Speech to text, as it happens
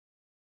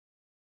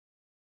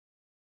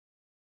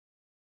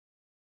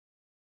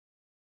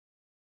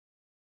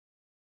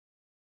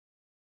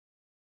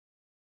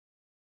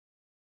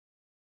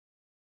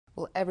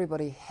Well,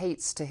 everybody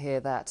hates to hear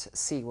that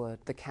C word,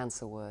 the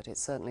cancer word. It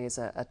certainly is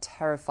a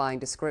terrifying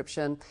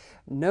description.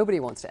 Nobody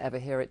wants to ever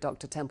hear it,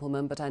 Dr.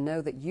 Templeman, but I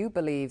know that you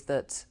believe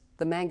that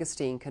the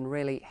mangosteen can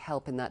really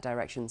help in that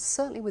direction,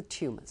 certainly with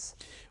tumors.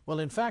 Well,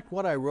 in fact,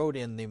 what I wrote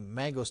in the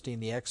Mangosteen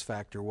the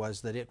X-Factor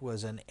was that it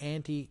was an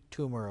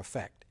anti-tumor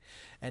effect.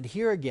 And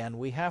here again,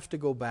 we have to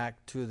go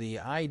back to the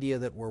idea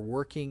that we're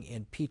working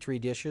in petri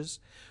dishes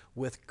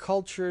with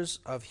cultures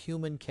of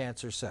human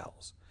cancer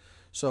cells.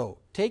 So,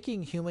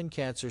 taking human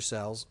cancer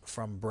cells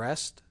from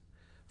breast,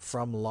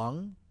 from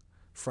lung,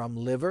 from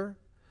liver,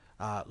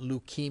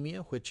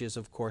 leukemia, which is,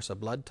 of course, a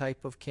blood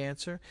type of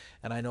cancer,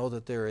 and I know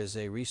that there is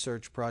a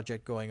research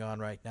project going on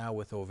right now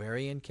with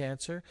ovarian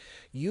cancer.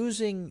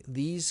 Using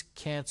these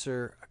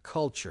cancer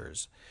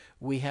cultures,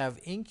 we have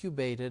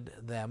incubated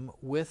them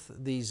with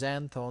the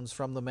xanthones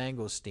from the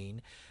mangosteen,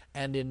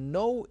 and in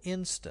no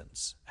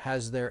instance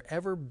has there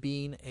ever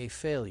been a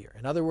failure.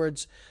 In other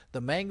words,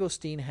 the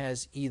mangosteen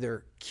has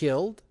either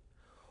killed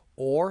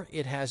or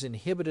it has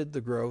inhibited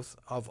the growth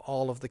of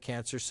all of the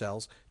cancer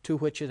cells to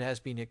which it has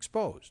been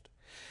exposed.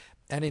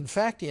 And in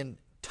fact, in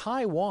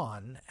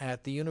Taiwan,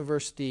 at the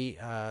university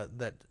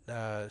that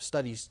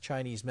studies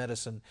Chinese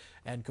medicine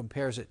and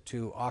compares it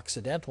to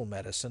Occidental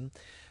medicine,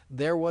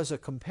 there was a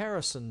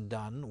comparison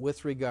done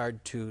with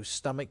regard to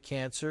stomach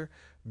cancer,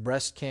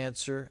 breast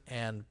cancer,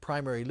 and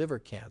primary liver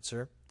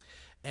cancer,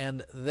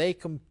 and they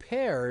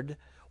compared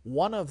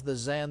one of the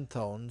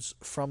xanthones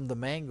from the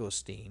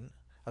mangosteen,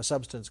 a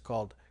substance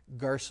called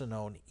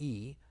garcinone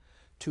E,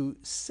 to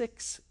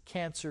 6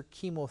 cancer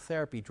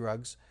chemotherapy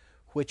drugs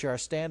which are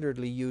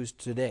standardly used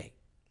today,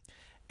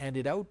 and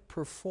it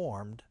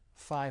outperformed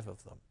 5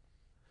 of them.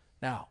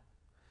 Now,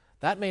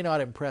 that may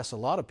not impress a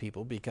lot of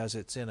people because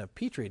it's in a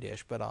petri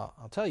dish, but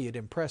I'll tell you, it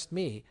impressed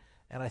me,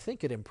 and I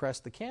think it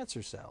impressed the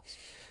cancer cells.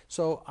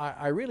 So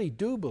I really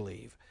do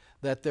believe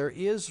that there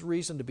is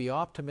reason to be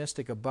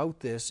optimistic about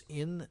this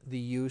in the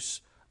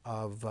use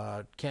of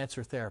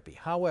cancer therapy.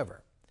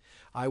 However,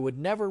 I would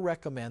never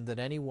recommend that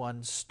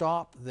anyone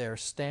stop their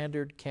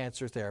standard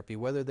cancer therapy,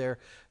 whether they're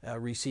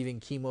receiving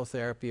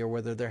chemotherapy or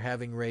whether they're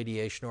having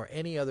radiation or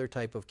any other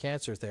type of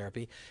cancer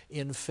therapy,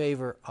 in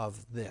favor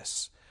of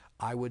this.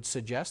 I would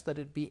suggest that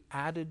it be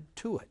added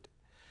to it,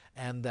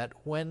 and that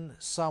when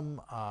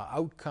some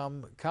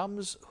outcome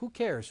comes, who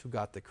cares who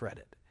got the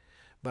credit?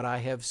 But I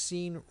have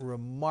seen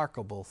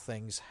remarkable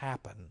things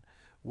happen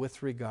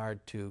with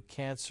regard to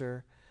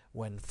cancer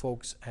when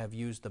folks have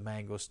used the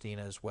mangosteen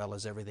as well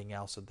as everything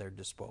else at their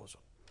disposal.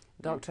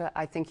 Doctor,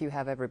 I think you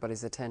have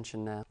everybody's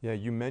attention now. Yeah,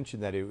 you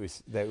mentioned that it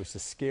was a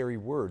scary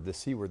word, the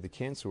C word, the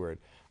cancer word.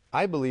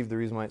 I believe the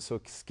reason why it's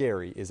so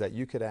scary is that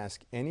you could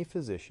ask any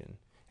physician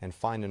and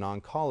find an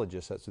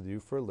oncologist, that's what they do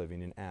for a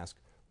living, and ask,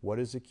 what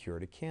is the cure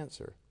to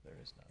cancer? There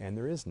is none. And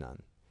there is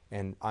none.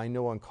 And I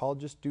know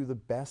oncologists do the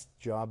best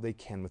job they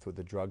can with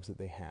the drugs that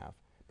they have,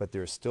 but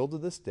there is still to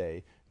this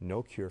day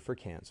no cure for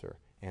cancer.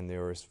 And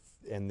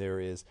there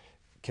is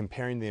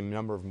comparing the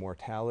number of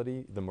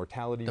mortality, the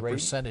mortality rate. The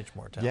percentage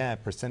mortality. Yeah,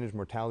 percentage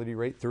mortality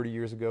rate 30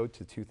 years ago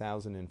to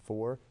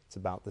 2004, it's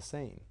about the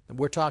same.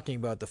 We're talking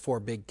about the 4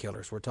 big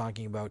killers. We're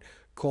talking about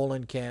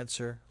colon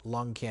cancer,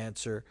 lung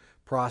cancer,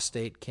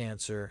 prostate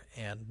cancer,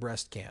 and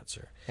breast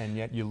cancer. And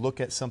yet you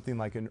look at something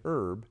like an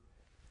herb,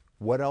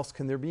 what else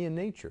can there be in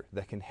nature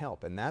that can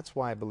help? And that's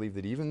why I believe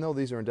that even though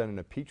these are done in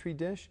a petri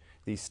dish,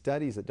 these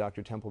studies that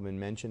Dr. Templeman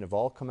mentioned have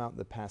all come out in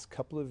the past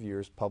couple of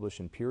years, published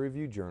in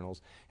peer-reviewed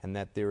journals, and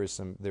that there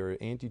are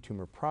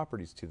anti-tumor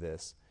properties to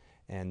this,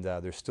 and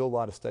there's still a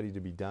lot of study to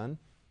be done,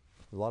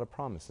 a lot of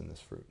promise in this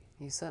fruit.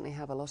 You certainly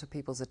have a lot of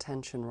people's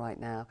attention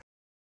right now.